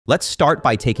Let's start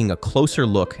by taking a closer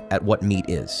look at what METE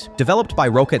is. Developed by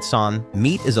Roketsan,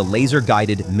 METE is a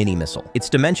laser-guided mini-missile. Its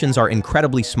dimensions are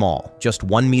incredibly small, just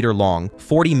 1 meter long,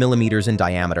 40 millimeters in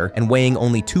diameter, and weighing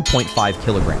only 2.5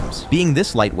 kilograms. Being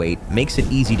this lightweight makes it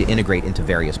easy to integrate into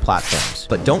various platforms.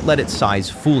 But don't let its size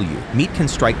fool you. METE can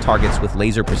strike targets with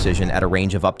laser precision at a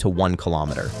range of up to 1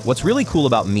 kilometer. What's really cool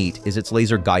about METE is its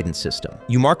laser guidance system.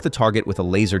 You mark the target with a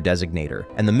laser designator,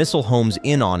 and the missile homes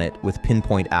in on it with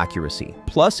pinpoint accuracy.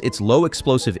 Plus, its low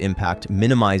explosive impact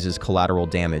minimizes collateral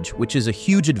damage, which is a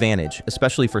huge advantage,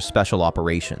 especially for special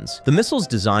operations. The missile's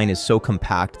design is so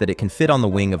compact that it can fit on the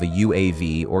wing of a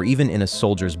UAV or even in a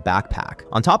soldier's backpack.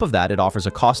 On top of that, it offers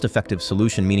a cost-effective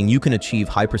solution, meaning you can achieve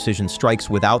high-precision strikes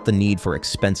without the need for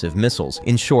expensive missiles.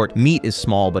 In short, METE is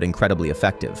small but incredibly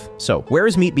effective. So, where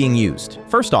is METE being used?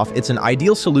 First off, it's an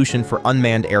ideal solution for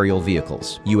unmanned aerial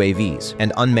vehicles, UAVs,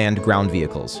 and unmanned ground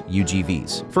vehicles,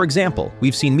 UGVs. For example,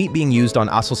 we've seen METE being used on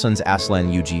Aselsan's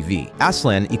Aslan UGV.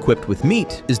 Aslan, equipped with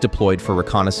METE, is deployed for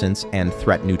reconnaissance and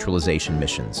threat neutralization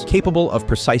missions, capable of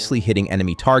precisely hitting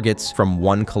enemy targets from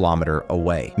 1 kilometer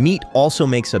away. METE also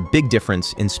makes a big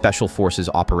difference in special forces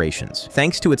operations.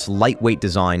 Thanks to its lightweight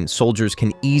design, soldiers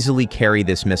can easily carry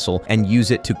this missile and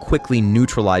use it to quickly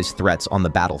neutralize threats on the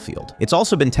battlefield. It's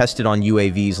also been tested on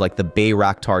UAVs like the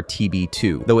Bayraktar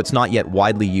TB2, though it's not yet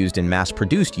widely used in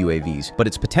mass-produced UAVs, but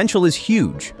its potential is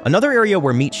huge. Another area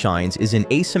where METE shines is in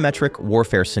asymmetric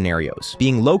warfare scenarios.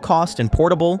 Being low-cost and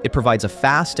portable, it provides a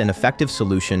fast and effective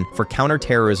solution for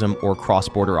counterterrorism or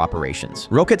cross-border operations.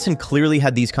 Roketsan clearly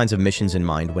had these kinds of missions in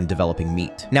mind when developing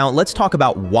METE. Now, let's talk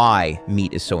about why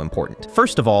METE is so important.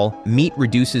 First of all, METE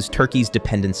reduces Turkey's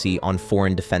dependency on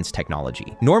foreign defense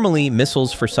technology. Normally,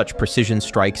 missiles for such precision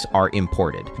strikes are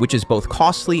imported, which is both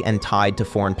costly and tied to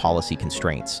foreign policy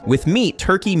constraints. With METE,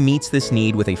 Turkey meets this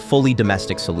need with a fully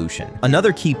domestic solution.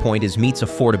 Another key point is METE's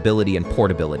affordability and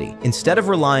portability. Instead of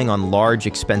relying on large,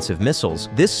 expensive missiles,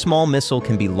 this small missile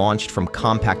can be launched from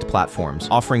compact platforms,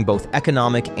 offering both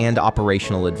economic and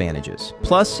operational advantages.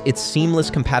 Plus, its seamless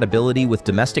compatibility with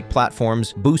domestic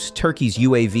platforms boosts Turkey's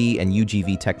UAV and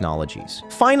UGV technologies.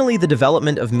 Finally, the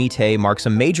development of METE marks a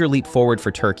major leap forward for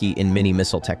Turkey in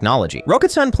mini-missile technology.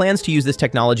 Roketsan plans to use this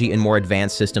technology in more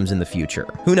advanced systems in the future.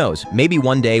 Who knows, maybe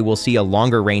one day we'll see a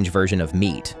longer-range version of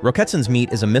METE. Roketsan's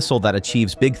METE is a missile that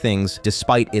achieves big things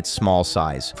despite its small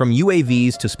size. From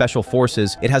UAVs to special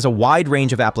forces, it has a wide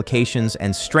range of applications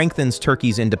and strengthens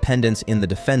Turkey's independence in the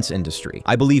defense industry.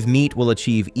 I believe METE will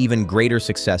achieve even greater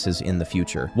successes in the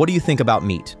future. What do you think about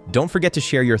METE? Don't forget to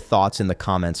share your thoughts in the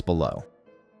comments below.